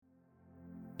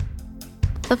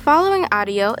The following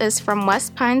audio is from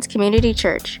West Pines Community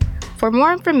Church. For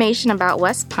more information about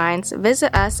West Pines,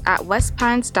 visit us at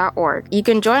westpines.org. You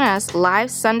can join us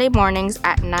live Sunday mornings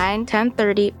at 9,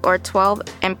 10:30, or 12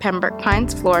 in Pembroke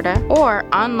Pines, Florida, or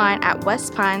online at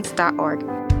westpines.org.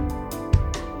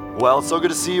 Well, it's so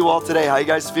good to see you all today. How you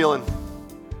guys feeling?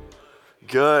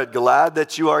 Good. Glad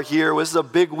that you are here. This is a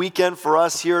big weekend for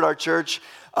us here at our church.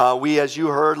 We, as you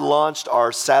heard, launched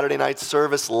our Saturday night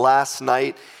service last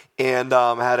night and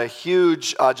had a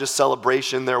huge just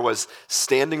celebration. There was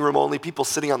standing room only, people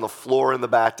sitting on the floor in the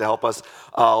back to help us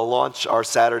launch our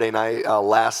Saturday night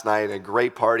last night, a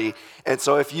great party. And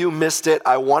so if you missed it,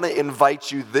 I want to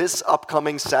invite you this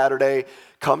upcoming Saturday.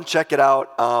 Come check it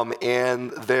out. And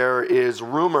there is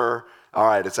rumor, all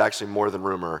right, it's actually more than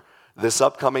rumor. This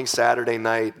upcoming Saturday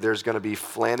night, there's going to be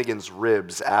Flanagan's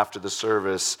Ribs after the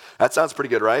service. That sounds pretty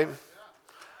good, right?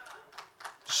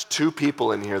 There's 2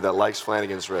 people in here that likes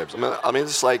Flanagan's Ribs. I mean,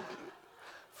 it's like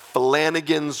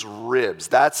Flanagan's Ribs.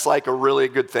 That's like a really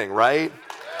good thing, right?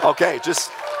 Okay,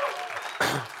 just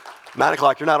 9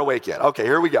 o'clock, you're not awake yet. Okay,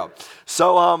 here we go.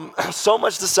 So, so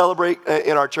much to celebrate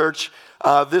in our church.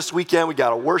 This weekend, we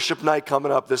got a worship night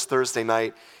coming up this Thursday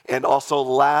night. And also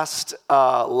last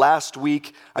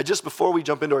week, before we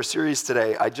jump into our series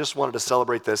today, I just wanted to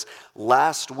celebrate this.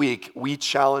 Last week, we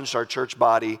challenged our church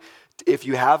body, if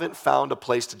you haven't found a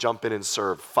place to jump in and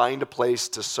serve, find a place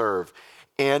to serve.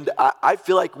 And I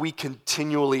feel like we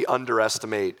continually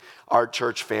underestimate our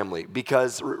church family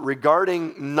because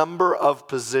regarding number of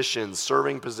positions,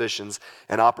 serving positions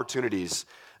and opportunities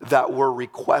that were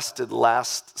requested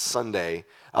last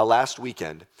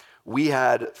weekend, we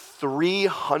had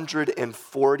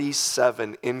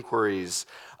 347 inquiries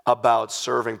about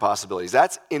serving possibilities.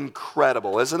 That's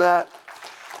incredible, isn't that?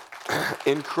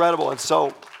 Incredible. And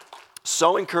so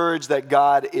encouraged that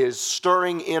God is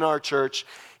stirring in our church.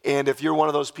 And if you're one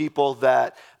of those people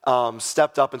that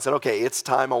stepped up and said, okay, it's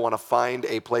time, I want to find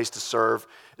a place to serve,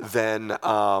 then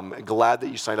glad that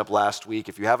you signed up last week.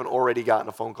 If you haven't already gotten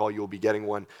a phone call, you will be getting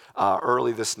one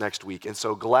early this next week. And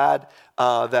so glad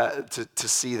to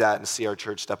see that and see our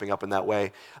church stepping up in that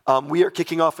way. We are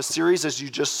kicking off a series, as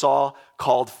you just saw,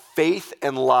 called Faith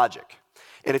and Logic.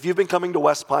 And if you've been coming to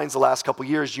West Pines the last couple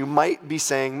years, you might be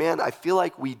saying, man, I feel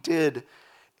like we did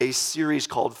a series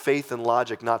called Faith and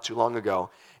Logic not too long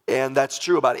ago. And that's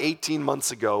true. About 18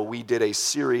 months ago, we did a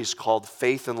series called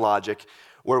Faith and Logic,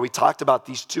 where we talked about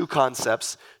these 2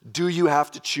 concepts. Do you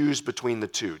have to choose between the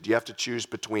 2? Do you have to choose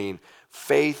between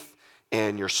faith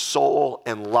and your soul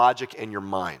and logic and your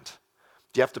mind?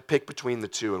 Do you have to pick between the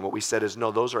 2? And what we said is,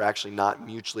 no, those are actually not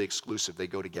mutually exclusive. They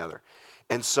go together.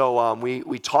 And so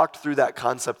we talked through that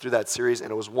concept through that series,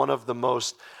 and it was one of the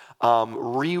most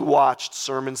rewatched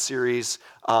sermon series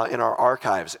in our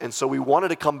archives. And so we wanted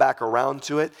to come back around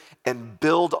to it and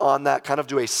build on that, kind of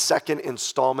do a second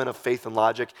installment of Faith and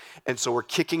Logic. And so we're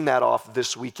kicking that off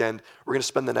this weekend. We're going to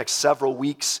spend the next several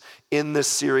weeks in this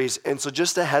series. And so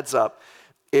just a heads up,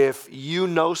 if you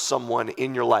know someone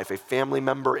in your life, a family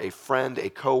member, a friend, a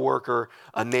coworker,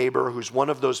 a neighbor, who's one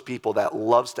of those people that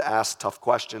loves to ask tough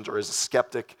questions or is a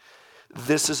skeptic,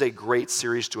 this is a great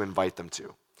series to invite them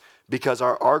to. Because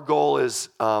our goal is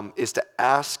to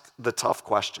ask the tough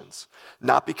questions,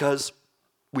 not because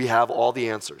we have all the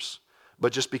answers,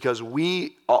 but just because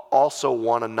we also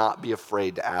want to not be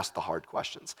afraid to ask the hard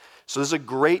questions. So this is a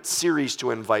great series to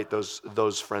invite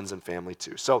those friends and family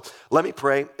to. So let me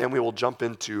pray, and we will jump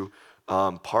into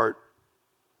part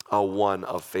 1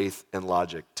 of Faith and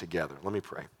Logic together. Let me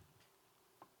pray.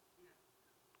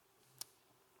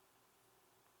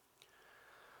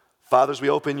 Father, as we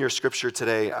open your scripture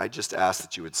today, I just ask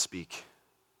that you would speak.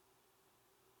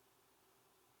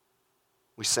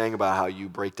 We sang about how you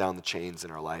break down the chains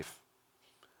in our life.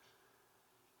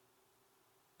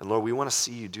 And Lord, we want to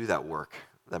see you do that work,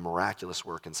 that miraculous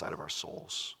work inside of our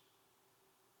souls.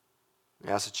 We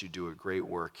ask that you do a great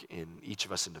work in each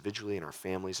of us individually, in our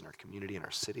families, in our community, in our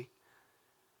city.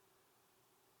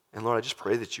 And Lord, I just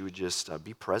pray that you would just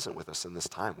be present with us in this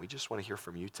time. We just want to hear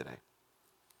from you today.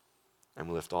 And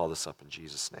we lift all this up in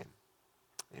Jesus' name.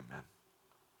 Amen.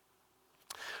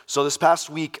 So this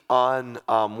past week on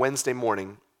Wednesday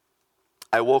morning,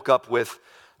 I woke up with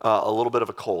a little bit of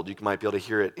a cold. You might be able to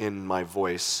hear it in my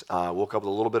voice. Woke up with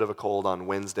a little bit of a cold on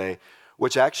Wednesday,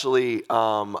 which actually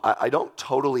I don't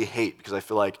totally hate because I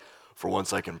feel like for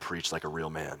once I can preach like a real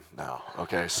man now.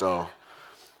 Okay, so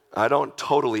I don't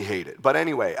totally hate it. But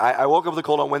anyway, I woke up with a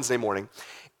cold on Wednesday morning,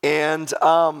 and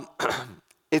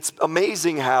it's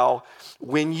amazing how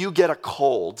when you get a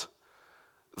cold,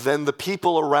 then the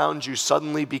people around you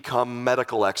suddenly become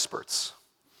medical experts.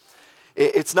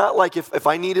 It's not like if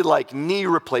I needed like knee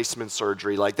replacement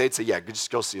surgery, like they'd say, yeah, just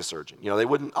go see a surgeon. They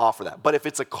wouldn't offer that. But if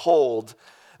it's a cold,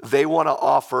 they want to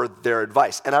offer their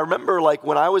advice. And I remember like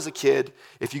when I was a kid,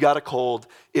 if you got a cold,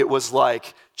 it was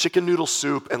like chicken noodle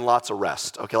soup and lots of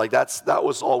rest. Okay, like that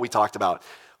was all we talked about.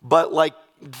 But like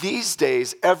these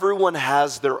days, everyone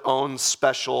has their own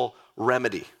special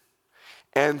remedy.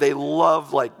 And they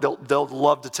love, like, they'll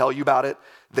love to tell you about it.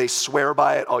 They swear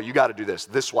by it. Oh, you got to do this.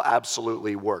 This will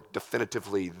absolutely work.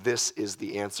 Definitively, this is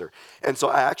the answer. And so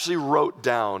I actually wrote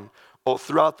down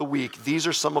throughout the week, these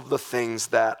are some of the things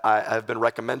that have been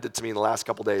recommended to me in the last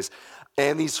couple days.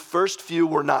 And these first few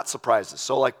were not surprises.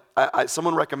 So like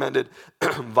someone recommended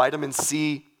vitamin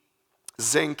C,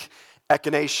 zinc,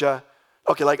 echinacea.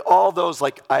 Okay, like all those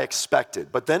like I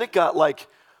expected. But then it got like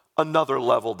another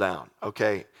level down,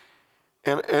 okay?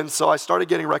 And so I started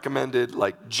getting recommended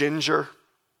like ginger,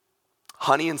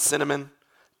 honey and cinnamon,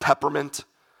 peppermint,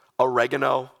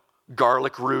 oregano,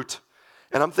 garlic root.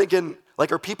 And I'm thinking,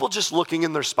 like, are people just looking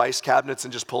in their spice cabinets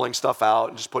and just pulling stuff out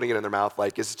and just putting it in their mouth?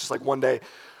 Like, is it just like one day,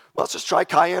 let's just try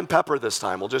cayenne pepper this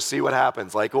time. We'll just see what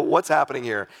happens. Like, what's happening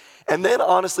here? And then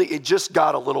honestly, it just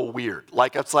got a little weird.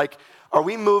 Like, it's like, are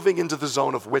we moving into the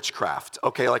zone of witchcraft?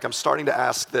 Okay, like I'm starting to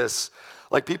ask this.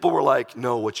 Like people were like,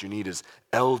 no, what you need is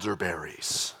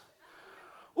elderberries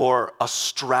or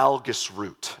astragalus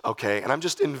root, okay? And I'm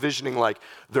just envisioning like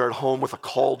they're at home with a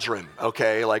cauldron,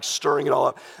 okay? Like stirring it all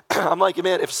up. I'm like,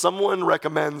 man, if someone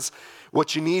recommends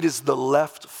what you need is the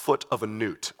left foot of a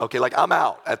newt, okay? Like I'm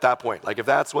out at that point, like if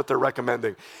that's what they're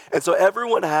recommending. And so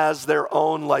everyone has their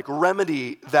own like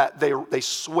remedy that they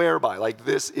swear by, like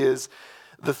this is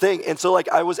the thing. And so like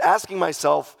I was asking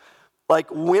myself, like,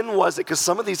 when was it? Because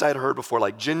some of these I had heard before,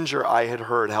 like ginger I had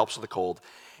heard helps with the cold.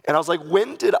 And I was like,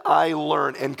 when did I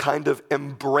learn and kind of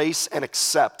embrace and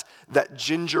accept that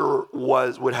ginger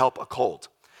would help a cold?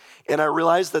 And I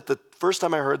realized that the first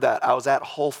time I heard that, I was at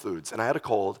Whole Foods and I had a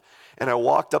cold and I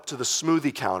walked up to the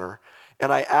smoothie counter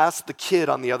and I asked the kid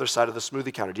on the other side of the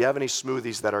smoothie counter, do you have any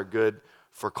smoothies that are good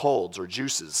for colds or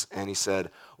juices? And he said,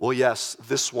 well, yes,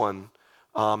 this one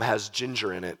has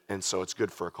ginger in it and so it's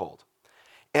good for a cold.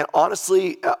 And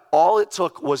honestly, all it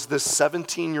took was this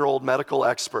 17-year-old medical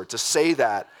expert to say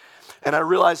that. And I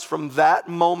realized from that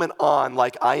moment on,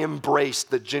 like I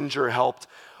embraced that ginger helped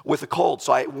with a cold.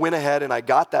 So I went ahead and I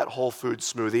got that Whole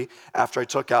Foods smoothie after I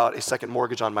took out a second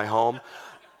mortgage on my home.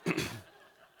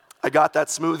 I got that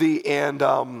smoothie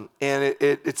and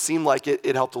it seemed like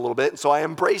it helped a little bit. And so I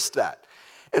embraced that.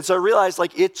 And so I realized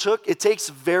like it takes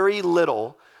very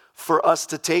little for us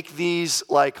to take these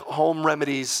like home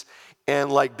remedies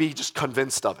and like be just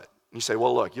convinced of it. And you say,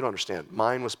 well, look, you don't understand.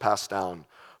 Mine was passed down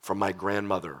from my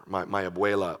grandmother. My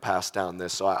abuela passed down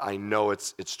this, so I know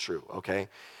it's true, okay?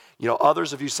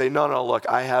 Others of you say, no, look,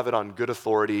 I have it on good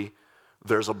authority.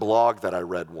 There's a blog that I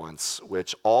read once,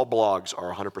 which all blogs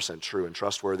are 100% true and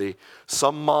trustworthy.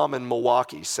 Some mom in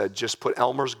Milwaukee said, just put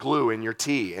Elmer's glue in your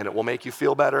tea and it will make you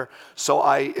feel better. So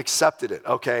I accepted it,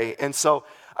 okay? And so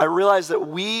I realized that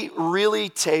we really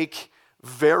take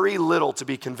very little to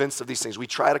be convinced of these things. We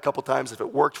tried a couple times. If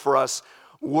it worked for us,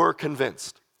 we're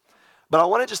convinced. But I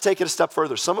want to just take it a step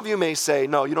further. Some of you may say,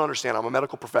 no, you don't understand. I'm a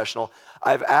medical professional.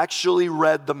 I've actually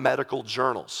read the medical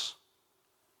journals.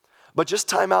 But just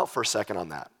time out for a second on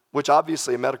that, which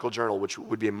obviously a medical journal, which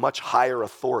would be a much higher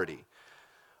authority.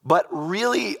 But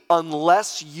really,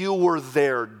 unless you were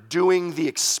there doing the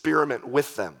experiment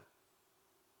with them,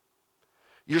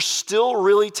 you're still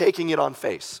really taking it on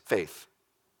faith.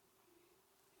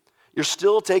 You're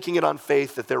still taking it on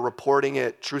faith that they're reporting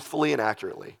it truthfully and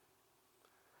accurately.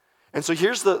 And so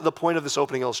here's the point of this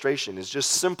opening illustration is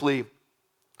just simply,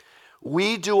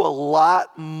 we do a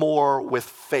lot more with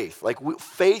faith. Like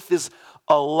faith is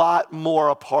a lot more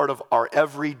a part of our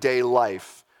everyday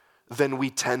life than we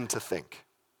tend to think.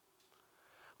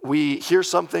 We hear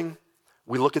something,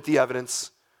 we look at the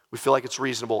evidence, we feel like it's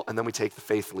reasonable, and then we take the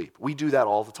faith leap. We do that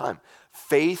all the time.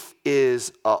 Faith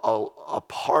is a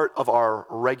part of our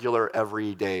regular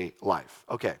everyday life.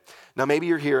 Okay, now maybe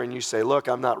you're here and you say, look,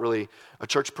 I'm not really a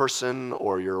church person,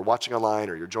 or you're watching online,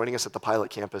 or you're joining us at the Pilot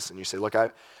campus, and you say, look,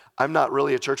 I'm not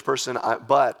really a church person,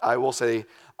 but I will say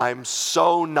I'm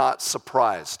so not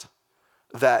surprised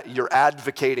that you're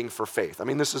advocating for faith. I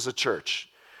mean, this is a church,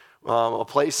 a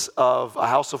place of a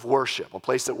house of worship, a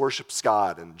place that worships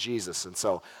God and Jesus, and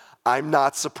so I'm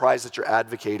not surprised that you're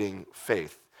advocating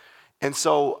faith. And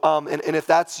so, and if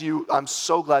that's you, I'm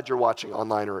so glad you're watching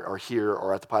online or here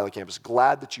or at the Pilot campus.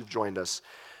 Glad that you've joined us,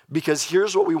 because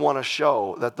here's what we want to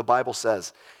show that the Bible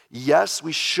says. Yes,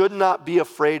 we should not be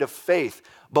afraid of faith,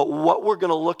 but what we're going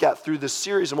to look at through this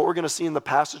series and what we're going to see in the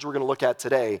passage we're going to look at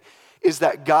today is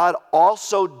that God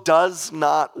also does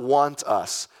not want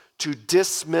us to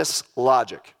dismiss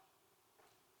logic.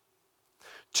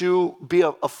 To be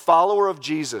a follower of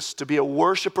Jesus, to be a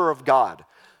worshiper of God,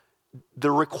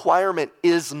 the requirement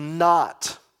is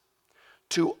not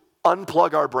to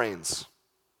unplug our brains.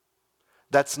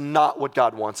 That's not what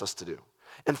God wants us to do.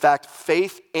 In fact,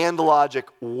 faith and logic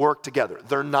work together.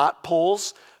 They're not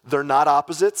poles, they're not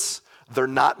opposites, they're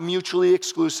not mutually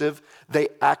exclusive. They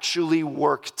actually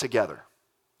work together.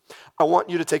 I want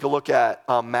you to take a look at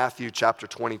Matthew chapter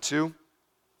 22.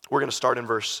 We're going to start in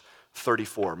verse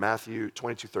 34. Matthew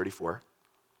 22:34.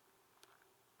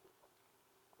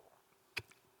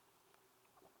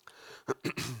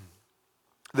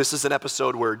 This is an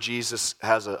episode where Jesus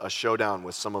has a showdown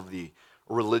with some of the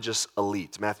religious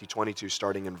elite. Matthew 22,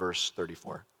 starting in verse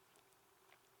 34.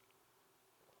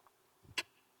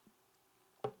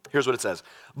 Here's what it says.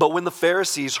 But when the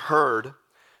Pharisees heard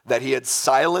that he had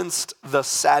silenced the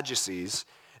Sadducees,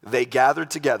 they gathered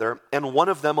together, and one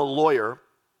of them, a lawyer,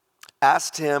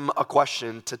 asked him a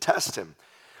question to test him.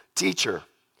 Teacher,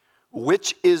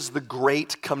 which is the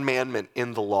great commandment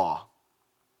in the law?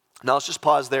 Now let's just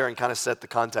pause there and kind of set the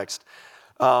context.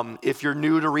 If you're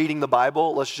new to reading the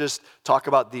Bible, let's just talk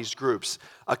about these groups.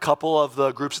 A couple of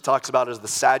the groups it talks about is the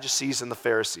Sadducees and the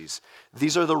Pharisees.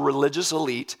 These are the religious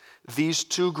elite. These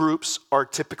two groups are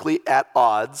typically at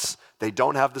odds. They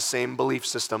don't have the same belief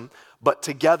system, but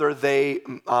together they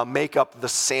make up the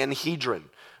Sanhedrin,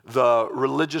 the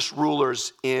religious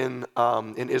rulers in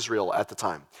Israel at the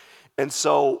time. And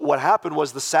so what happened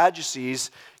was the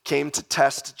Sadducees came to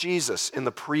test Jesus in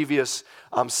the previous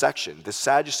section. The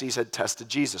Sadducees had tested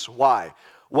Jesus. Why?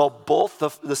 Well, both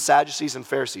the Sadducees and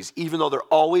Pharisees, even though they're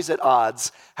always at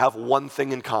odds, have one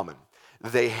thing in common.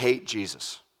 They hate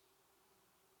Jesus.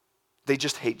 They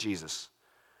just hate Jesus.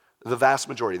 The vast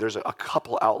majority, there's a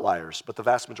couple outliers, but the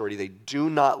vast majority, they do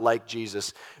not like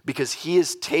Jesus because he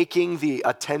is taking the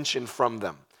attention from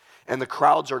them. And the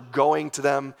crowds are going to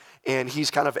them, and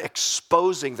he's kind of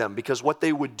exposing them, because what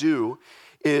they would do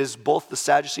is both the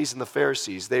Sadducees and the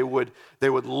Pharisees, they would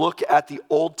look at the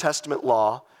Old Testament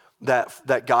law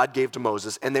that God gave to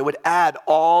Moses, and they would add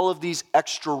all of these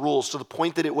extra rules to the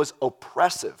point that it was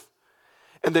oppressive.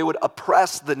 And they would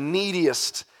oppress the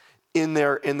neediest in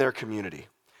their community.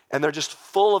 And they're just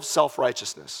full of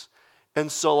self-righteousness.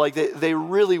 And so like they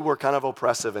really were kind of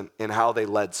oppressive in how they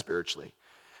led spiritually.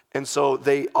 And so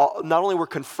they not only were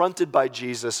confronted by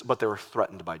Jesus, but they were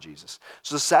threatened by Jesus.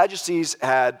 So the Sadducees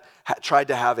had tried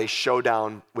to have a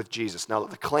showdown with Jesus. Now,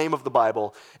 the claim of the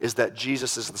Bible is that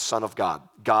Jesus is the Son of God,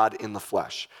 God in the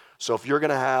flesh. So if you're going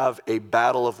to have a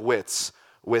battle of wits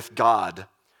with God,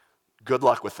 good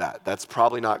luck with that. That's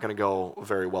probably not going to go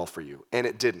very well for you. And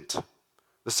it didn't.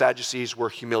 The Sadducees were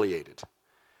humiliated.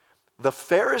 The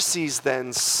Pharisees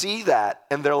then see that,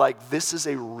 and they're like, this is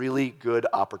a really good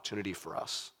opportunity for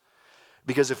us.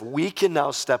 Because if we can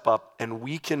now step up and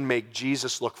we can make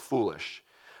Jesus look foolish,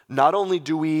 not only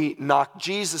do we knock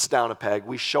Jesus down a peg,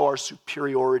 we show our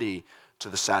superiority to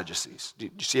the Sadducees. Do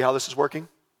you see how this is working?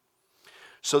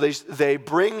 So they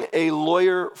bring a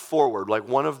lawyer forward, like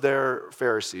one of their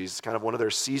Pharisees, kind of one of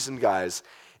their seasoned guys,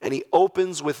 and he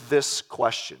opens with this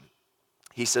question.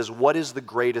 He says, what is the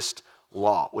greatest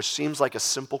law? Which seems like a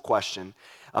simple question.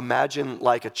 Imagine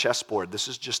like a chessboard. This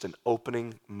is just an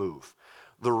opening move.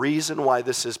 The reason why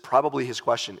this is probably his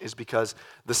question is because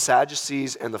the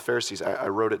Sadducees and the Pharisees, I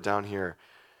wrote it down here,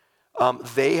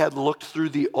 they had looked through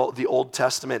the Old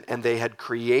Testament and they had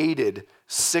created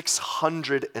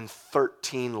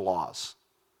 613 laws.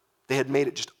 They had made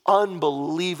it just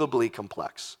unbelievably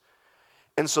complex.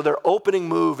 And so their opening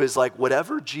move is like,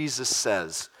 whatever Jesus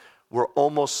says, we're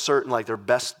almost certain, like their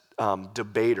best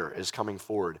debater is coming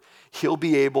forward. He'll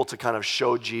be able to kind of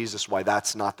show Jesus why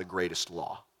that's not the greatest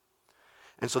law.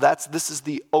 And so this is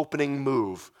the opening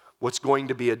move, what's going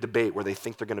to be a debate where they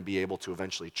think they're going to be able to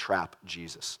eventually trap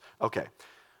Jesus. Okay,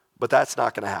 but that's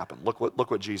not going to happen. Look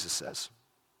what Jesus says.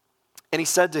 And he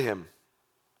said to him,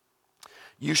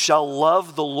 you shall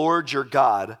love the Lord your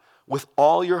God with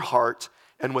all your heart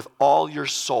and with all your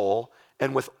soul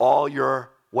and with all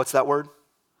your, what's that word?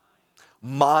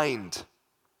 Mind.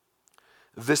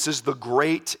 This is the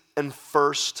great and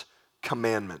first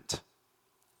commandment.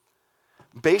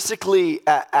 Basically,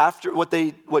 after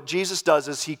what Jesus does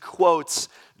is he quotes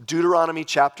Deuteronomy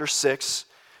chapter 6,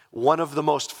 one of the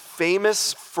most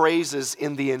famous phrases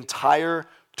in the entire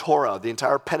Torah, the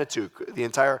entire Pentateuch, the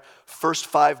entire first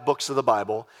 5 books of the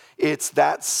Bible. It's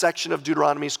that section of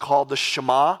Deuteronomy is called the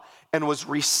Shema and was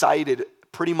recited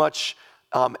pretty much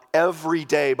every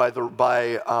day by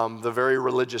the very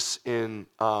religious in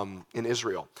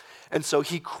Israel. And so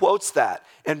he quotes that.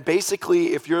 And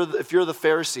basically, if you're the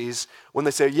Pharisees, when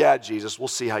they say, yeah, Jesus, we'll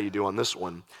see how you do on this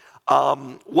one.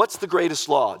 What's the greatest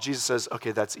law? Jesus says,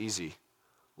 okay, that's easy.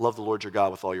 Love the Lord your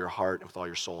God with all your heart and with all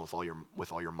your soul and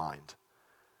with all your mind.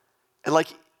 And like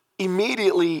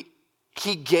immediately,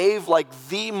 he gave like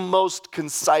the most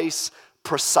concise,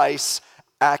 precise,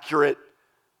 accurate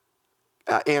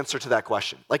answer to that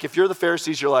question. Like if you're the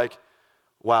Pharisees, you're like,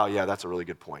 wow, yeah, that's a really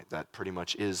good point. That pretty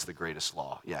much is the greatest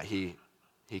law. Yeah, he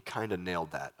kind of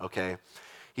nailed that, okay?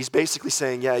 He's basically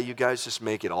saying, yeah, you guys just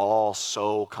make it all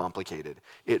so complicated.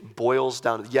 It boils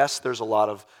down, yes, there's a lot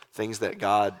of things that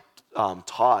God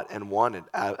taught and wanted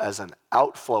as an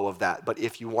outflow of that. But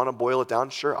if you want to boil it down,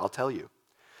 sure, I'll tell you.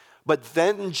 But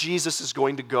then Jesus is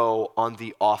going to go on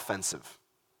the offensive.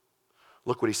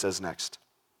 Look what he says next.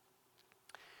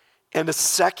 And a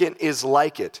second is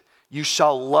like it. You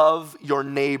shall love your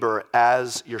neighbor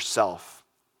as yourself.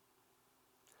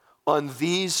 On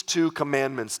these two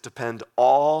commandments depend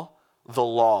all the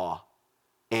law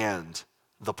and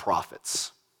the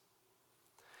prophets.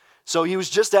 So he was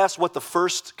just asked what the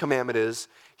first commandment is.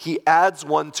 He adds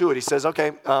one to it. He says,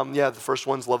 okay, the first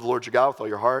one's love the Lord your God with all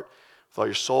your heart, with all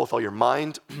your soul, with all your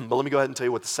mind. But let me go ahead and tell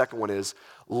you what the second one is.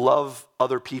 Love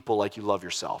other people like you love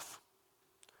yourself.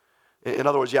 In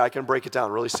other words, I can break it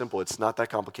down really simple. It's not that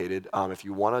complicated. If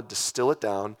you want to distill it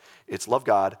down, it's love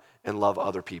God and love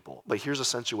other people. But here's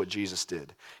essentially what Jesus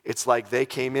did. It's like they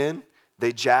came in,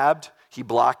 they jabbed, he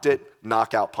blocked it,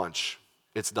 knockout punch.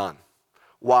 It's done.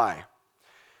 Why?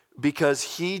 Because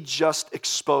he just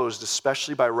exposed,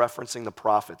 especially by referencing the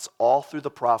prophets, all through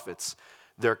the prophets,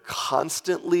 they're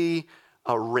constantly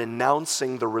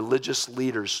renouncing the religious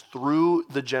leaders through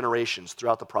the generations,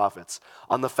 throughout the prophets,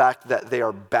 on the fact that they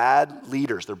are bad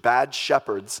leaders, they're bad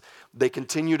shepherds. They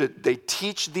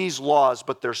teach these laws,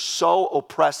 but they're so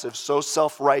oppressive, so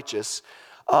self-righteous.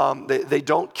 They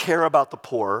don't care about the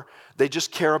poor. They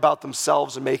just care about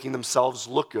themselves and making themselves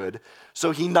look good. So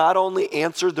he not only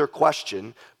answered their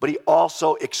question, but he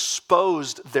also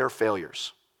exposed their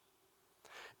failures.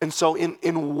 And so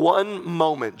in one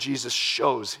moment, Jesus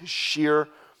shows his sheer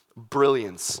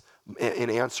brilliance in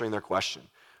answering their question.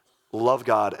 Love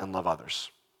God and love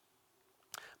others.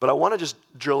 But I want to just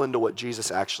drill into what Jesus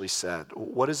actually said.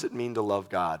 What does it mean to love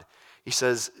God? He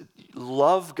says,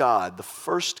 love God, the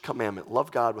first commandment,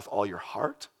 love God with all your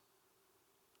heart.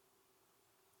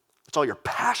 It's all your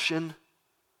passion,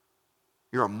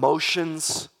 your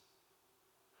emotions,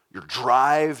 your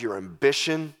drive, your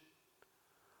ambition.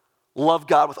 Love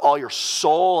God with all your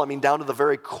soul, down to the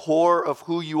very core of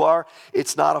who you are.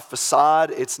 It's not a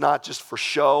facade. It's not just for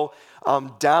show.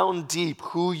 Down deep,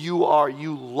 who you are,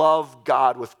 you love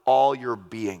God with all your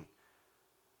being.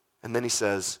 And then he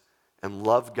says, and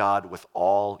love God with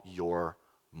all your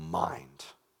mind.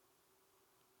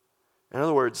 In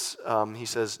other words, he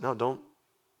says, no,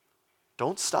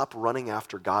 don't stop running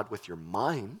after God with your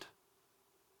mind.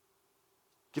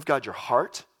 Give God your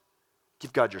heart.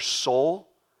 Give God your soul.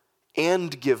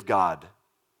 And give God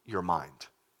your mind.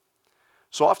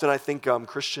 So often I think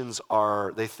Christians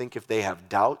they think if they have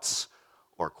doubts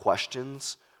or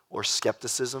questions or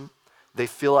skepticism, they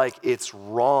feel like it's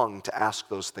wrong to ask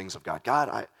those things of God.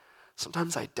 God,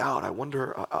 sometimes I doubt, I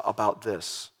wonder about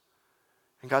this.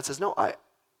 And God says, no,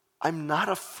 I'm not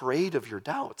afraid of your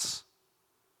doubts.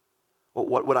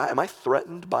 Am I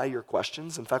threatened by your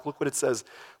questions? In fact, look what it says.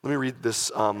 Let me read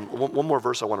this, one more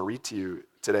verse I want to read to you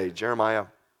today. Jeremiah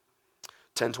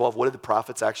 10:12, what did the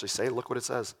prophets actually say? Look what it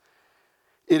says.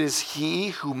 It is he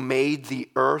who made the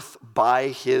earth by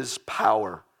his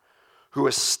power, who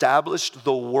established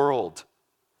the world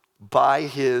by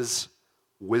his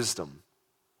wisdom,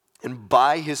 and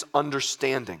by his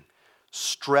understanding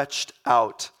stretched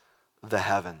out the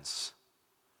heavens.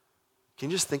 Can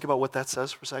you just think about what that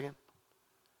says for a second?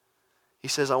 He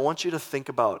says, I want you to think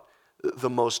about the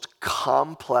most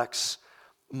complex,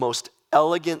 most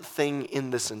elegant thing in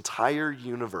this entire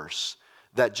universe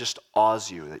that just awes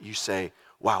you, that you say,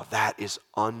 wow, that is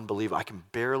unbelievable. I can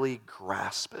barely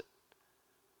grasp it.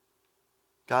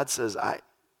 God says, I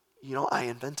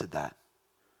invented that.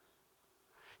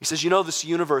 He says, this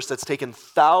universe that's taken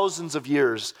thousands of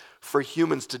years for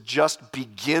humans to just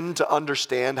begin to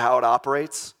understand how it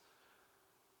operates,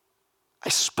 I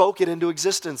spoke it into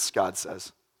existence, God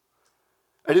says.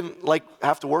 I didn't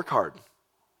have to work hard.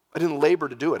 I didn't labor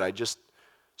to do it. I just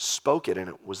spoke it and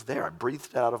it was there. I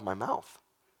breathed it out of my mouth.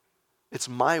 It's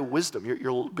my wisdom.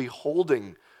 You're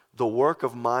beholding the work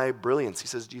of my brilliance. He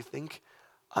says, do you think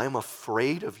I'm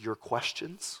afraid of your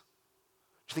questions?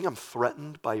 Do you think I'm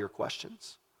threatened by your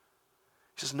questions?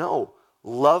 He says, no,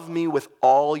 Love me with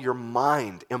all your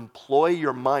mind. Employ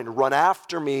your mind. Run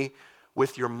after me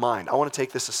with your mind. I want to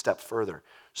take this a step further.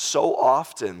 So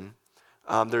often,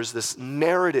 there's this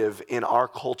narrative in our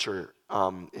culture,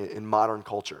 in modern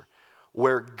culture,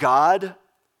 where God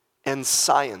and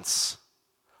science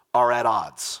are at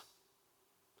odds.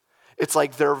 It's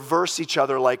like they verse each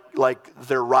other like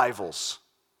they're rivals.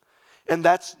 And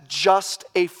that's just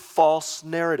a false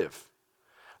narrative.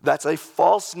 That's a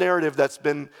false narrative that's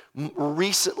been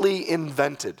recently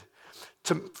invented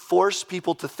to force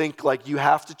people to think like you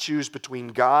have to choose between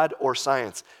God or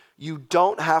science. You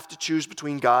don't have to choose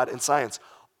between God and science.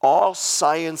 All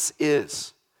science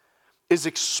is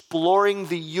exploring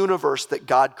the universe that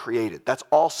God created. That's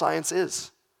all science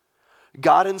is.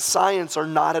 God and science are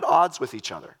not at odds with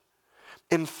each other.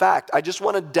 In fact, I just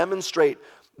want to demonstrate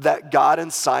that God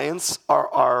and science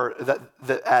are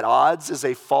that at odds is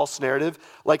a false narrative.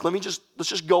 Like, let's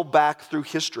just go back through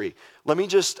history. Let me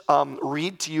just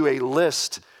read to you a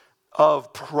list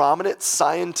of prominent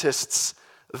scientists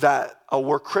that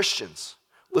were Christians.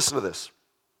 Listen to this.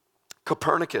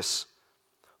 Copernicus,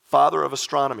 father of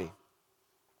astronomy.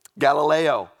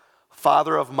 Galileo,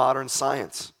 father of modern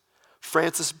science.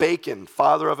 Francis Bacon,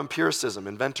 father of empiricism,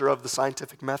 inventor of the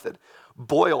scientific method.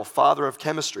 Boyle, father of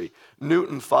chemistry.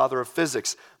 Newton, father of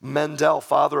physics. Mendel,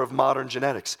 father of modern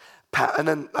genetics. And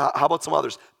then how about some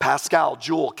others? Pascal,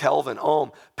 Joule, Kelvin,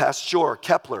 Ohm, Pasteur,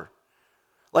 Kepler.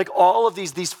 Like all of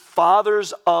these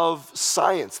fathers of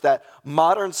science, that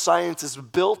modern science is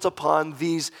built upon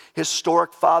these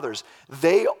historic fathers.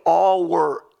 They all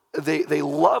were, they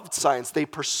loved science. They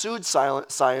pursued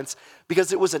science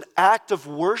because it was an act of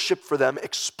worship for them,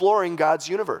 exploring God's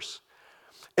universe.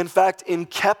 In fact, in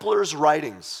Kepler's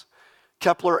writings,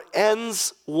 Kepler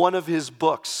ends one of his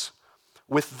books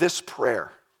with this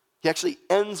prayer. He actually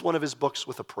ends one of his books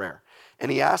with a prayer. And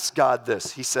he asks God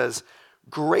this. He says,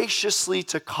 graciously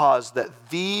to cause that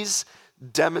these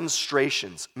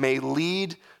demonstrations may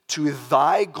lead to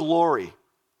thy glory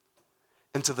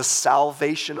and to the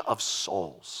salvation of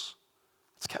souls.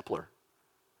 That's Kepler.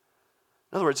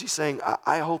 In other words, he's saying,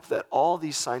 I hope that all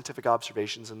these scientific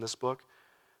observations in this book,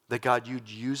 that God, you'd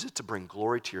use it to bring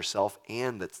glory to yourself,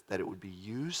 and that it would be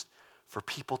used for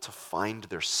people to find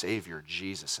their Savior,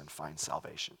 Jesus, and find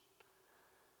salvation.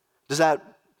 Does that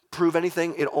prove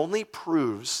anything? It only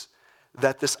proves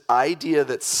that this idea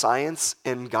that science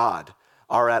and God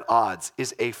are at odds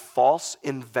is a false,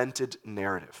 invented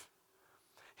narrative.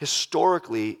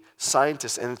 Historically,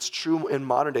 scientists, and it's true in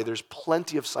modern day, there's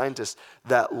plenty of scientists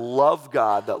that love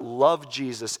God, that love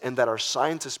Jesus, and that are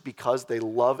scientists because they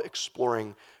love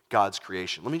exploring God's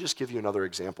creation. Let me just give you another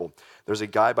example. There's a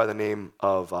guy by the name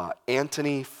of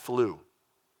Antony Flew.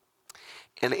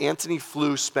 And Antony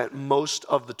Flew spent most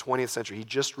of the 20th century, he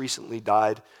just recently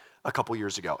died a couple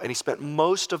years ago, and he spent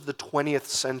most of the 20th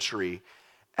century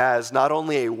as not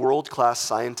only a world-class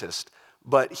scientist,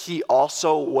 but he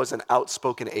also was an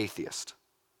outspoken atheist.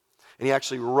 And he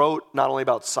actually wrote not only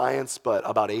about science, but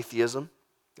about atheism.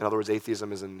 In other words,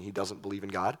 atheism is he doesn't believe in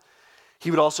God. He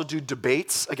would also do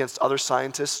debates against other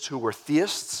scientists who were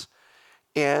theists.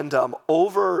 And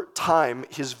over time,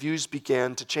 his views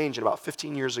began to change. And about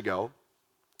 15 years ago,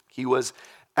 he was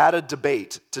at a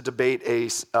debate to debate a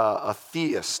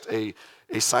theist, a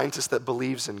scientist that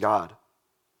believes in God.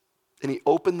 And he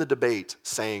opened the debate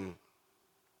saying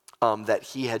that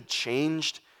he had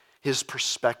changed his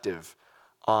perspective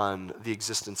on the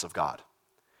existence of God,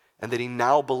 and that he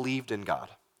now believed in God.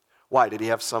 Why? Did he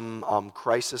have some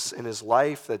crisis in his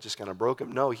life that just kind of broke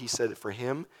him? No, he said for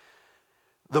him,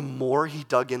 the more he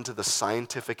dug into the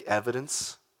scientific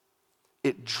evidence,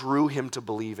 it drew him to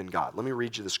believe in God. Let me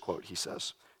read you this quote, he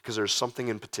says, because there's something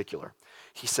in particular.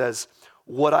 He says,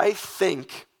 what I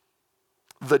think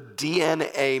the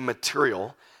DNA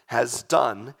material has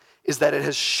done is that it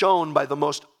has shown by the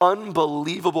most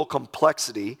unbelievable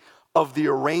complexity of the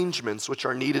arrangements which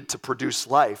are needed to produce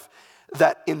life,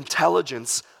 that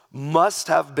intelligence must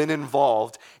have been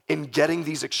involved in getting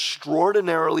these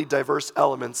extraordinarily diverse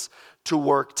elements to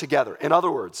work together. In other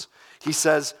words, he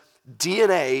says,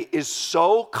 DNA is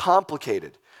so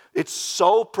complicated, it's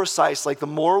so precise, like the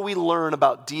more we learn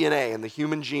about DNA and the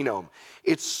human genome,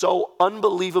 it's so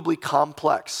unbelievably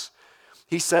complex.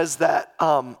 He says that,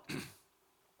 so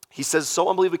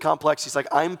unbelievably complex, he's like,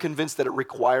 I'm convinced that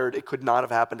it could not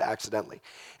have happened accidentally.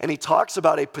 And he talks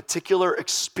about a particular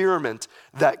experiment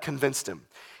that convinced him.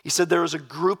 He said there was a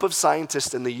group of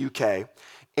scientists in the UK,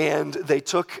 and they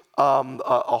took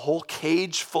a whole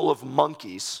cage full of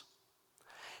monkeys,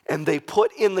 and they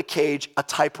put in the cage a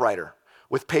typewriter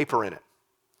with paper in it.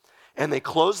 And they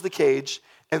closed the cage,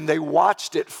 and they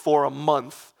watched it for a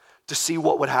month to see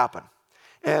what would happen.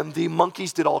 And the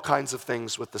monkeys did all kinds of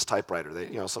things with this typewriter.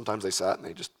 Sometimes they sat and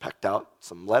they just pecked out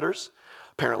some letters.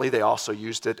 Apparently, they also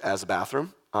used it as a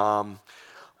bathroom.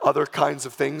 Other kinds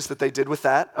of things that they did with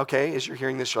that, okay, as you're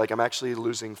hearing this, you're like, I'm actually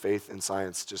losing faith in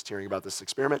science just hearing about this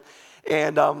experiment.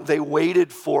 And they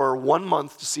waited for 1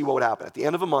 month to see what would happen. At the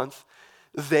end of a month,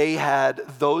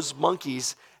 those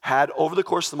monkeys had, over the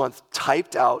course of the month,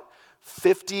 typed out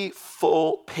 50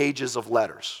 full pages of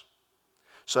letters.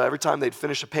 So every time they'd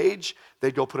finish a page,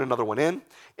 they'd go put another one in,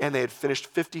 and they had finished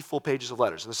 50 full pages of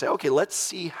letters. And they say, okay, let's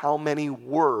see how many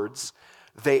words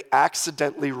they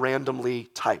accidentally randomly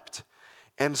typed.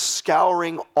 And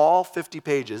scouring all 50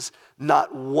 pages,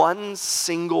 not one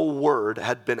single word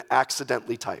had been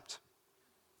accidentally typed.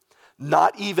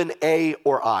 Not even A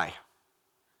or I. You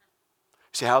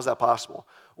see, how is that possible?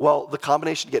 Well, the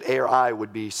combination to get A or I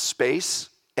would be space,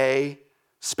 A,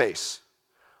 space.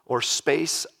 Or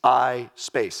space, I,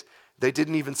 space. They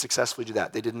didn't even successfully do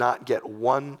that. They did not get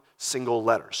one single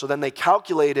letter. So then they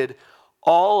calculated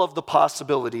all of the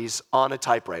possibilities on a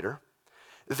typewriter.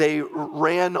 They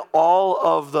ran all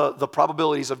of the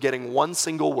probabilities of getting one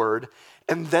single word,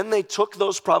 and then they took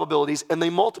those probabilities and they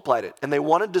multiplied it. And they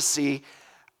wanted to see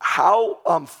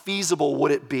how feasible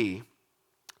would it be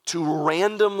to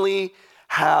randomly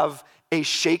have a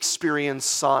Shakespearean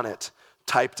sonnet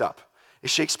typed up. A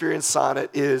Shakespearean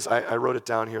sonnet is, I wrote it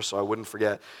down here so I wouldn't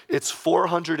forget, it's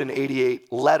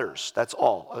 488 letters, that's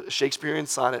all. A Shakespearean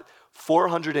sonnet,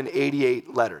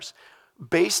 488 letters.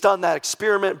 Based on that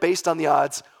experiment, based on the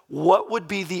odds, what would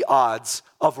be the odds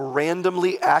of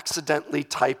randomly, accidentally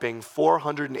typing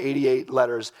 488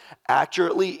 letters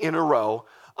accurately in a row?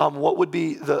 What would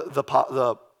be the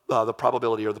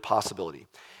probability or the possibility?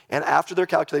 And after their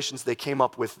calculations, they came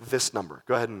up with this number.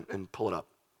 Go ahead and pull it up.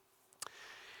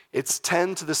 It's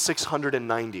 10 to the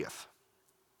 690th.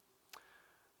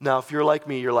 Now, if you're like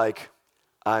me, you're like,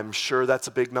 I'm sure that's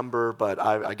a big number, but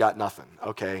I got nothing.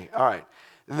 Okay, all right.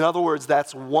 In other words,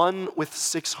 that's 1 with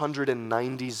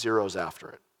 690 zeros after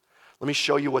it. Let me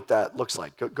show you what that looks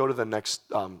like. Go to the next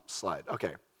slide.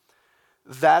 Okay.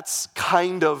 That's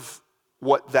kind of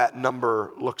what that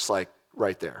number looks like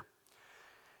right there.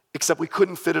 Except we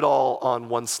couldn't fit it all on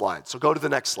one slide. So go to the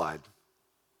next slide.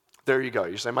 There you go.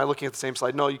 You're saying, am I looking at the same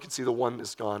slide? No, you can see the one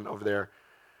is gone over there.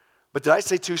 But did I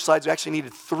say 2 slides? We actually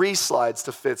needed 3 slides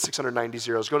to fit 690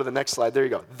 zeros. Go to the next slide. There you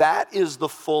go. That is the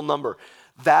full number.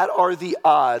 That are the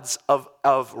odds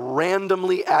of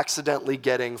randomly, accidentally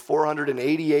getting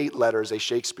 488 letters, a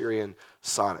Shakespearean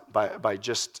sonnet, by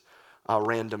just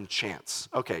random chance.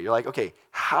 Okay, you're like, okay,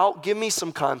 give me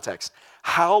some context.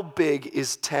 How big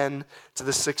is 10 to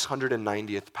the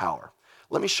 690th power?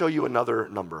 Let me show you another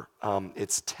number.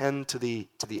 It's 10 to the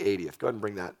 80th. Go ahead and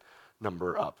bring that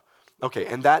number up. Okay,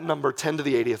 and that number, 10 to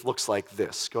the 80th, looks like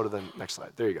this. Go to the next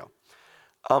slide. There you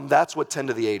go. That's what 10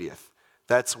 to the 80th.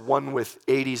 That's 1 with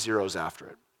 80 zeros after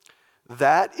it.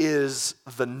 That is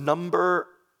the number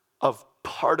of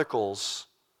particles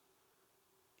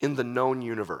in the known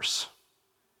universe.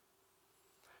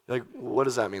 Like, what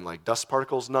does that mean? Like dust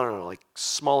particles? No, like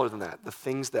smaller than that. The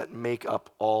things that make up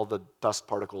all the dust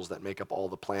particles that make up all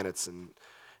the planets and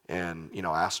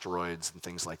asteroids and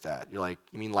things like that. You're like,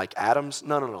 you mean like atoms?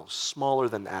 No, smaller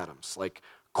than atoms, like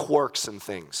quarks and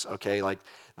things, okay? Like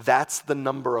that's the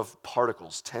number of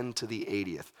particles, 10 to the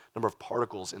 80th, number of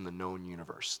particles in the known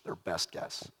universe, their best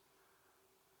guess.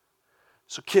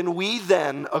 So can we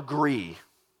then agree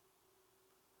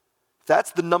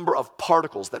that's the number of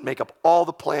particles that make up all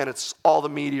the planets, all the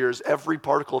meteors, every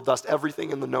particle of dust,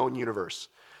 everything in the known universe?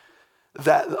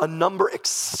 That a number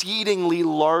exceedingly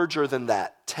larger than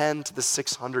that, 10 to the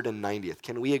 690th,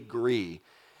 can we agree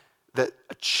that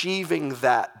achieving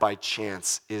that by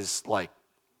chance is like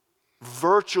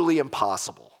virtually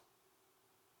impossible?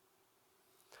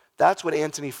 That's what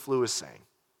Antony Flew is saying.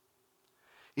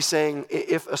 He's saying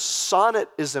if a sonnet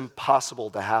is impossible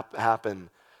to happen,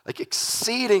 like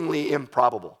exceedingly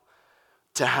improbable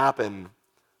to happen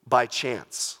by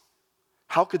chance,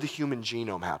 how could the human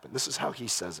genome happen? This is how he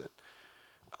says it.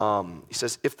 He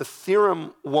says, if the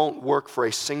theorem won't work for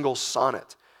a single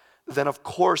sonnet, then of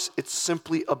course it's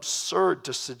simply absurd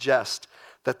to suggest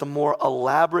that the more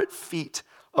elaborate feat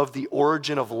of the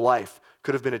origin of life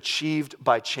could have been achieved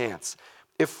by chance.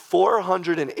 If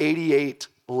 488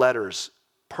 letters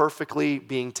perfectly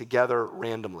being together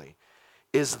randomly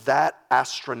is that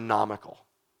astronomical,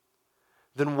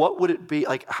 then what would it be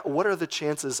like? What are the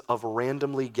chances of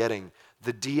randomly getting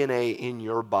the DNA in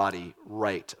your body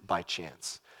right by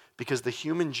chance? Because the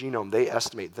human genome, they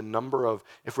estimate the number of,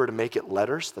 if we're to make it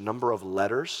letters, the number of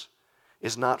letters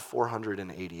is not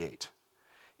 488.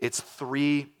 It's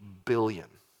 3 billion.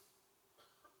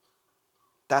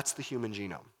 That's the human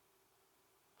genome.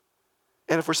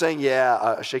 And if we're saying,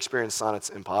 a Shakespearean sonnet's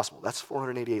impossible, that's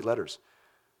 488 letters,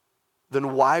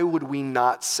 then why would we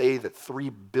not say that 3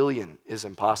 billion is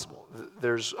impossible?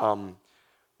 There's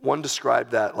one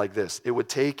described that like this. It would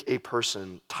take a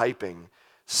person typing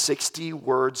 60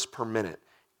 words per minute,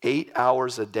 8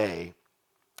 hours a day,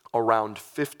 around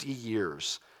 50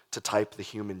 years to type the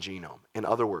human genome. In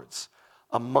other words,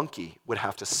 a monkey would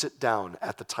have to sit down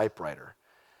at the typewriter,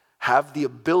 have the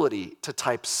ability to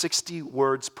type 60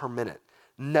 words per minute,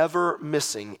 never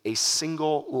missing a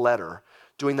single letter,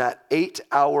 doing that 8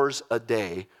 hours a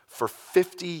day for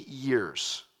 50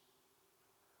 years.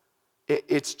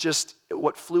 It's just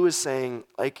what Flew is saying,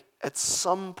 like at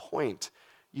some point,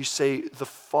 you say the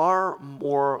far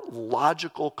more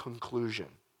logical conclusion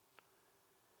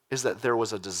is that there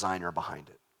was a designer behind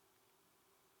it.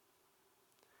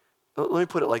 Let me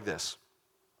put it like this.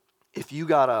 If you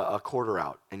got a quarter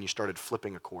out and you started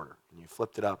flipping a quarter, and you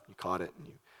flipped it up, you caught it, and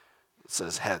it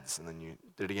says heads, and then you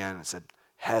did it again, and it said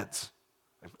heads.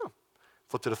 Like, oh.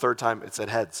 Flipped it a third time, it said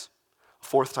heads. A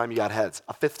fourth time, you got heads.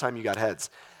 A fifth time, you got heads.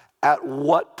 At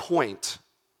what point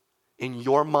in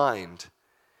your mind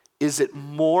is it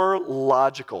more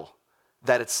logical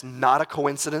that it's not a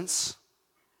coincidence,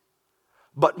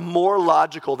 but more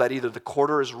logical that either the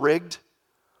quarter is rigged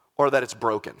or that it's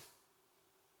broken?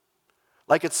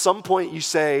 Like at some point you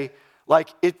say, like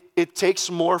it takes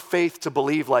more faith to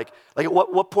believe, like at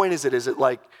what point is it? Is it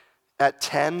like at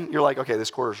 10, you're like, okay,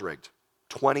 this quarter's rigged.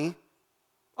 20,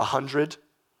 100,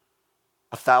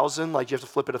 1,000, like you have to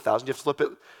flip it 1,000. You have to flip it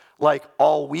like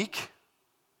all week.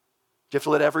 You have to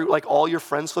let all your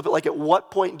friends flip it. Like at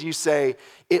what point do you say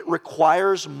it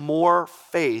requires more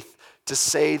faith to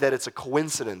say that it's a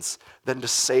coincidence than to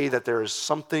say that there is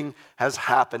something has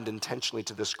happened intentionally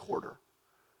to this quarter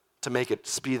to make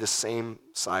it be the same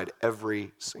side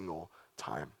every single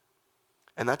time?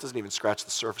 And that doesn't even scratch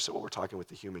the surface of what we're talking with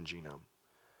the human genome.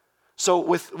 So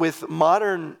with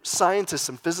modern scientists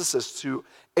and physicists who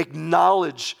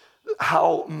acknowledge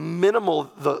how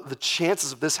minimal the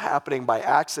chances of this happening by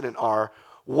accident are,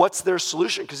 what's their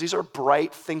solution? Because these are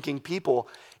bright thinking people.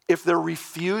 If they're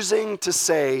refusing to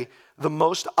say the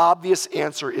most obvious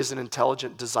answer is an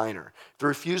intelligent designer, if they're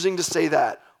refusing to say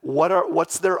that,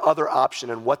 what's their other option?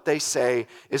 And what they say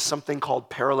is something called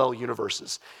parallel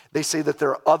universes. They say that there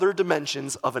are other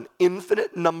dimensions of an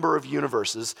infinite number of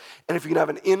universes, and if you can have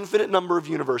an infinite number of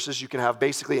universes, you can have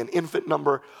basically an infinite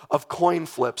number of coin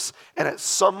flips, and at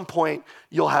some point,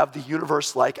 you'll have the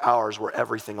universe like ours where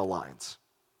everything aligns.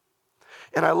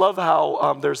 And I love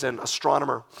how there's an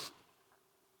astronomer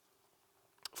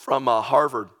from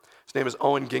Harvard. His name is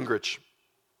Owen Gingerich,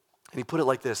 and he put it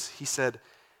like this. He said,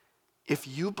 if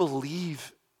you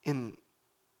believe in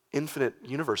infinite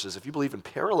universes, if you believe in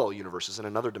parallel universes in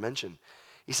another dimension,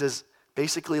 he says,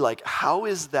 basically, like, how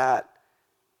is that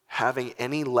having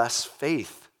any less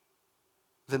faith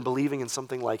than believing in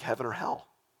something like heaven or hell?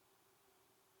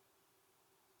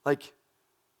 Like,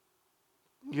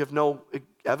 you have no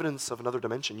evidence of another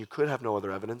dimension. You could have no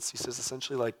other evidence. He says,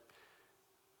 essentially, like,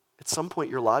 at some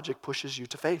point, your logic pushes you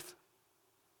to faith.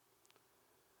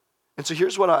 And so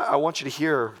here's what I want you to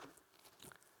hear.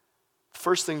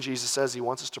 First thing Jesus says, he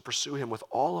wants us to pursue him with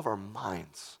all of our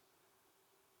minds.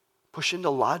 Push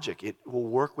into logic. It will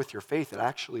work with your faith. It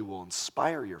actually will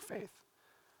inspire your faith.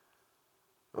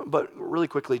 But really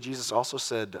quickly, Jesus also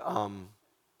said,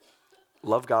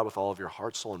 love God with all of your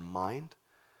heart, soul, and mind.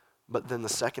 But then the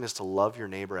second is to love your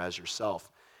neighbor as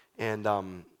yourself. And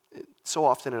so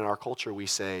often in our culture we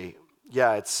say,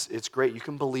 yeah, it's great. You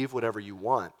can believe whatever you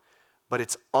want. But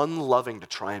it's unloving to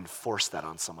try and force that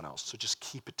on someone else. So just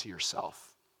keep it to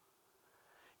yourself.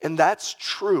 And that's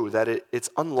true, that it's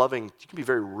unloving. You can be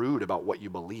very rude about what you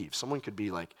believe. Someone could be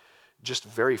like just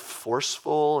very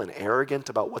forceful and arrogant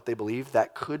about what they believe.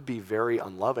 That could be very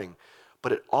unloving.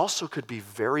 But it also could be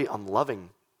very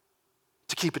unloving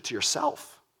to keep it to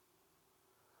yourself.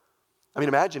 I mean,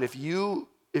 imagine if you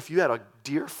had a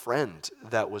dear friend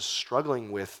that was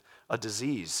struggling with a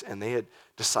disease and they had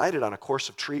decided on a course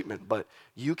of treatment, but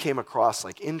you came across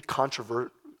like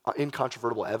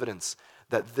incontrovertible evidence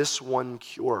that this one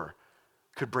cure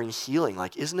could bring healing.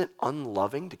 Like, isn't it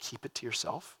unloving to keep it to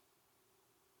yourself?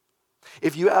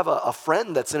 If you have a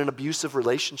friend that's in an abusive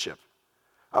relationship,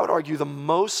 I would argue the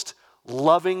most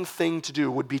loving thing to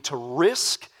do would be to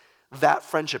risk that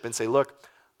friendship and say, look,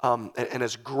 and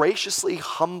as graciously,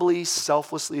 humbly,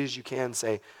 selflessly as you can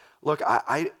say, look,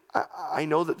 I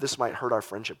know that this might hurt our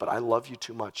friendship, but I love you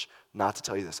too much not to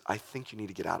tell you this. I think you need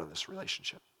to get out of this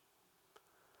relationship.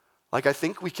 Like, I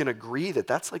think we can if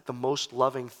that's like the most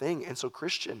loving thing. And so,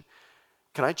 Christian,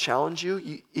 can I challenge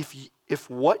you? If if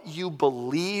what you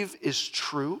believe is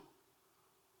true,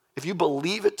 if you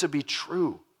believe it to be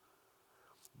true,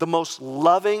 the most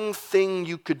loving thing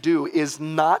you could do is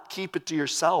not keep it to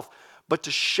yourself, but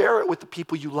to share it with the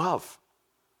people you love.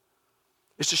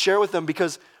 It's to share with them,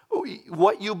 because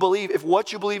what you believe, if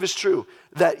what you believe is true,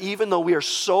 that even though we are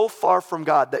so far from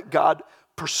God, that God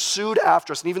pursued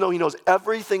after us, and even though he knows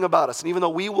everything about us, and even though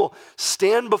we will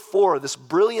stand before this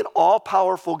brilliant,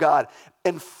 all-powerful God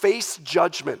and face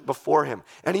judgment before him,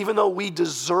 and even though we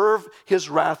deserve his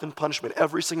wrath and punishment,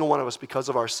 every single one of us, because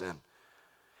of our sin,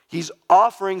 he's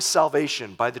offering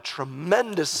salvation by the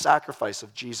tremendous sacrifice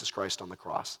of Jesus Christ on the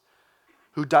cross,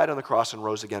 who died on the cross and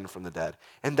rose again from the dead.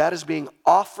 And that is being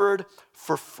offered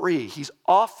for free. He's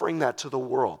offering that to the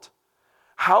world.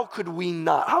 How could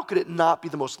it not be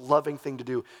the most loving thing to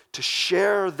do to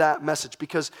share that message?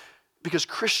 Because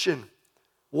Christian,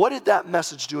 what did that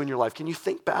message do in your life? Can you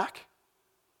think back?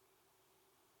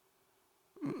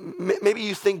 Maybe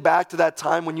you think back to that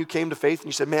time when you came to faith and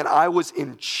you said, man, I was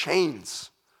in chains.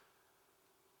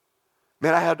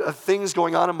 Man, I had things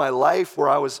going on in my life where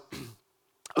I was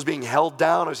being held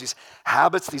down. There was these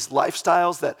habits, these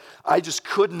lifestyles that I just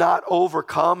could not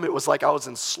overcome. It was like I was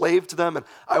enslaved to them, and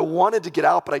I wanted to get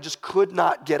out, but I just could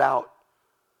not get out.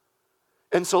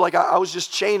 And so I was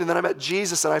just chained, and then I met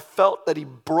Jesus, and I felt that he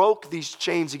broke these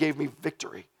chains. He gave me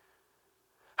victory.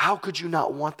 How could you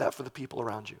not want that for the people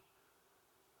around you?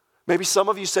 Maybe some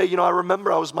of you say, I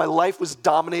remember my life was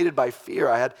dominated by fear.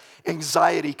 I had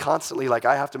anxiety constantly, like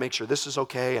I have to make sure this is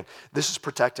okay and this is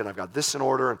protected. I've got this in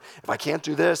order, and if I can't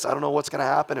do this, I don't know what's going to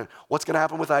happen, and what's going to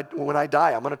happen when I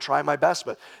die. I'm going to try my best,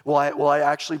 but will I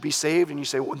actually be saved? And you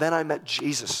say, well, then I met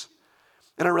Jesus.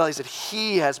 And I realized that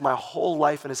he has my whole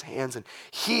life in his hands, and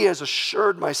he has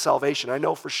assured my salvation. I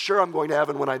know for sure I'm going to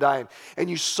heaven when I die. And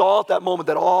you saw at that moment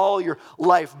that all your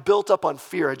life built up on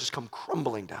fear had just come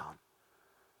crumbling down.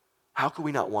 How could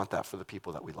we not want that for the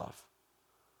people that we love?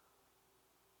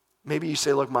 Maybe you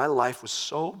say, look, my life was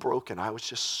so broken. I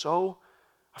felt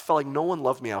like no one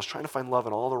loved me. I was trying to find love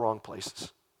in all the wrong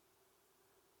places.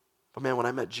 But man, when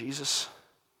I met Jesus,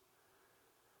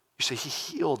 you say, he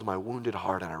healed my wounded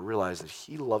heart, and I realized that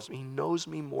he loves me. He knows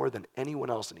me more than anyone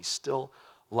else, and he still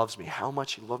loves me. How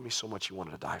much he loved me so much he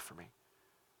wanted to die for me.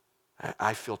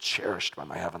 I feel cherished by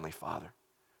my Heavenly Father.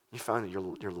 You found that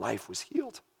your life was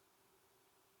healed.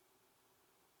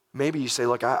 Maybe you say,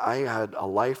 look, I had a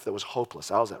life that was hopeless.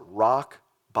 I was at rock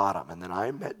bottom, and then I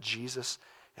met Jesus,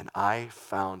 and I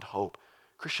found hope.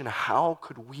 Christian, how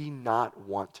could we not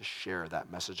want to share that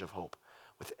message of hope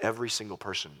with every single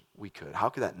person we could? How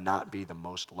could that not be the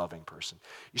most loving person?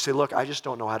 You say, look, I just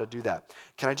don't know how to do that.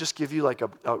 Can I just give you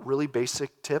a really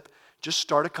basic tip? Just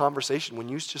start a conversation. When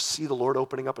you just see the Lord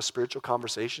opening up a spiritual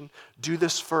conversation, do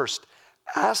this first.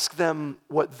 Ask them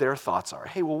what their thoughts are.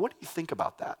 Hey, well, what do you think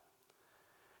about that?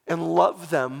 And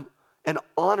love them and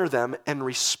honor them and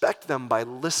respect them by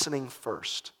listening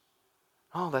first.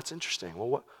 Oh, that's interesting. Well,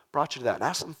 what brought you to that? And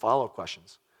ask them follow-up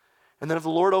questions. And then if the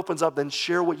Lord opens up, then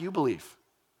share what you believe.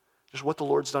 Just what the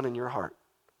Lord's done in your heart.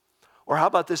 Or how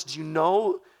about this? Do you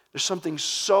know there's something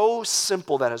so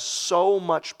simple that has so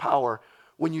much power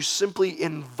when you simply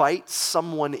invite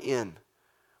someone in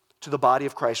to the body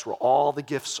of Christ where all the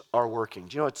gifts are working?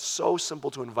 Do you know it's so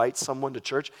simple to invite someone to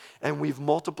church, and we've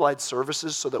multiplied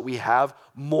services so that we have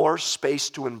more space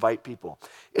to invite people.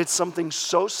 It's something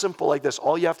so simple like this.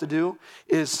 All you have to do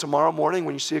is tomorrow morning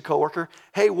when you see a coworker,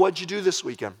 hey, what'd you do this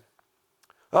weekend?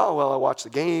 Oh, well, I watched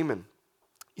the game, and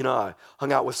I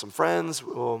hung out with some friends.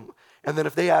 And then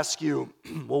if they ask you,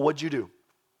 well, what'd you do?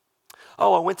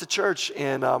 Oh, I went to church,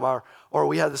 and or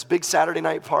we had this big Saturday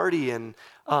night party, and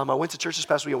I went to church this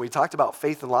past week, and we talked about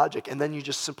faith and logic, and then you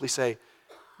just simply say,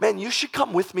 man, you should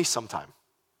come with me sometime.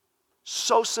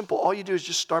 So simple. All you do is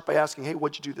just start by asking, hey,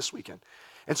 what'd you do this weekend?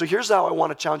 And so here's how I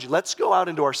want to challenge you. Let's go out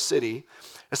into our city,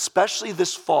 especially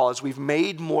this fall, as we've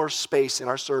made more space in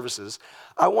our services.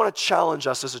 I want to challenge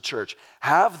us as a church.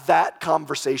 Have that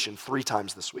conversation 3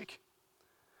 times this week.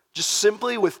 Just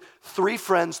simply with 3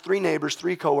 friends, 3 neighbors,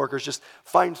 3 coworkers, just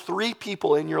find 3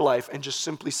 people in your life and just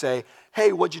simply say,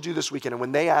 hey, what'd you do this weekend? And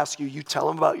when they ask you, you tell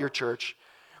them about your church,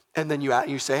 and then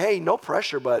you say, hey, no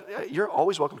pressure, but you're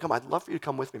always welcome to come. I'd love for you to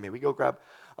come with me. Maybe we go grab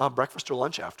breakfast or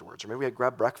lunch afterwards, or maybe we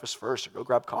grab breakfast first, or go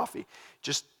grab coffee.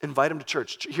 Just invite them to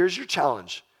church. Here's your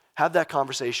challenge. Have that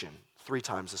conversation 3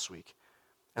 times this week,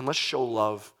 and let's show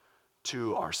love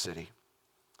to our city.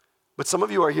 But some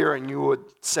of you are here, and you would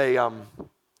say, I'm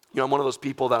one of those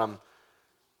people that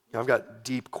I've got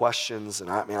deep questions, and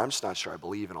I'm just not sure I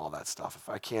believe in all that stuff. If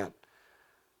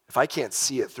I can't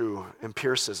see it through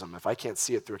empiricism, if I can't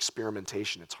see it through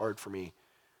experimentation, it's hard for me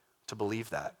to believe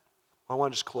that. I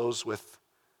want to just close with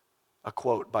a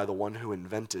quote by the one who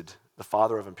invented, the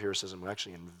father of empiricism, who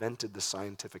actually invented the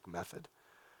scientific method,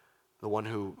 the one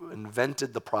who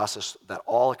invented the process that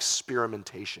all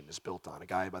experimentation is built on, a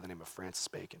guy by the name of Francis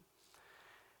Bacon.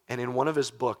 And in one of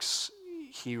his books,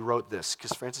 he wrote this,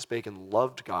 because Francis Bacon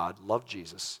loved God, loved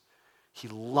Jesus, he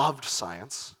loved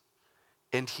science,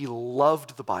 and he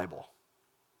loved the Bible.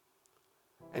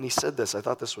 And he said this, I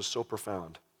thought this was so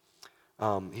profound.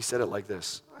 He said it like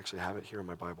this. Actually, I have it here in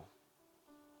my Bible.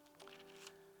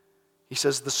 He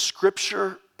says, the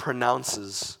scripture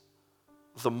pronounces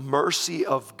the mercy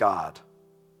of God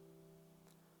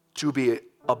to be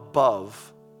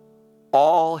above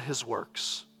all his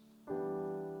works. In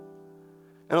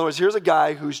other words, here's a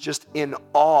guy who's just in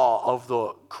awe of the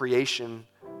creation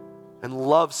and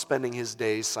loves spending his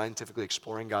days scientifically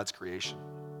exploring God's creation.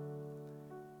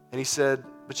 And he said,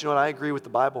 but you know what, I agree with the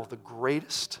Bible. The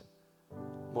greatest,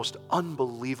 most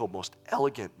unbelievable, most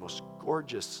elegant, most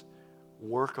gorgeous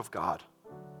work of God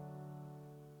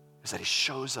is that he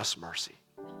shows us mercy.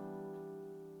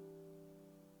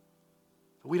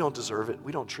 We don't deserve it.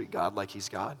 We don't treat God like he's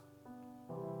God.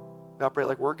 We operate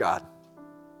like we're God.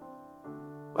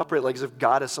 We operate like as if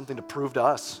God has something to prove to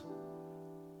us.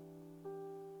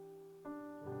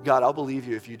 God, I'll believe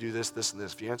you if you do this, this, and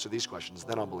this. If you answer these questions,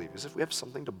 then I'll believe you. As if we have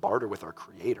something to barter with our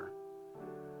Creator.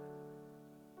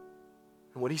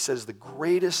 And what he says, the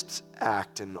greatest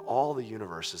act in all the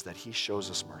universe is that he shows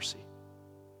us mercy.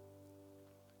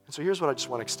 And so here's what I just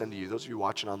want to extend to you. Those of you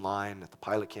watching online at the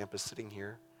Pilot campus sitting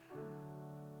here,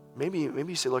 maybe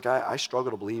you say, look, I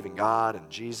struggle to believe in God and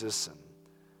Jesus and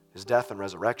his death and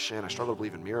resurrection. I struggle to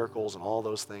believe in miracles and all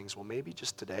those things. Well, maybe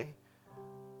just today,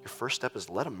 your first step is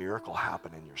let a miracle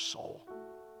happen in your soul.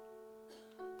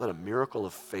 Let a miracle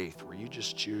of faith where you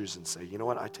just choose and say, you know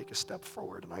what, I take a step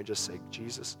forward and I just say,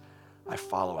 Jesus, I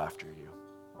follow after you.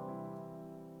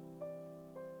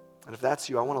 And if that's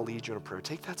you, I want to lead you in a prayer.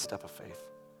 Take that step of faith.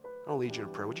 I want to lead you in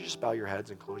a prayer. Would you just bow your heads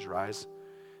and close your eyes?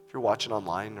 If you're watching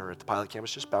online or at the Pilot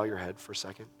campus, just bow your head for a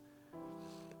second.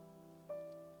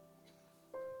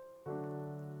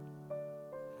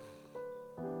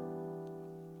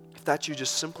 If that's you,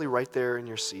 just simply right there in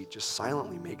your seat, just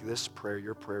silently make this prayer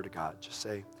your prayer to God. Just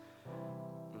say,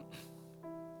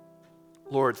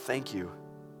 Lord, thank you.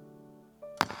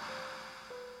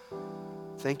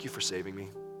 Thank you for saving me.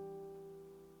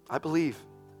 I believe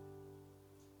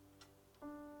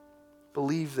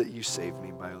that you saved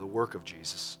me by the work of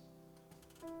Jesus.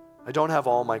 I don't have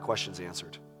all my questions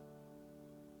answered,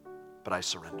 but I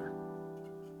surrender.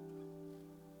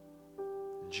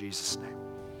 In Jesus' name.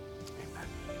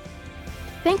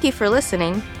 Thank you for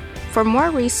listening. For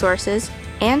more resources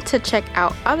and to check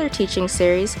out other teaching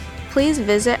series, please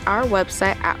visit our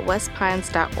website at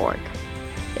westpines.org.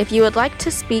 If you would like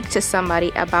to speak to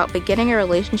somebody about beginning a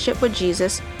relationship with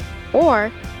Jesus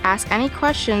or ask any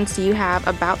questions you have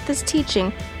about this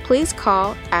teaching, please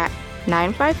call at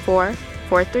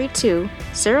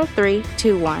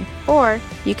 954-432-0321, or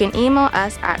you can email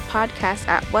us at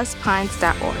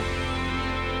podcast@westpines.org.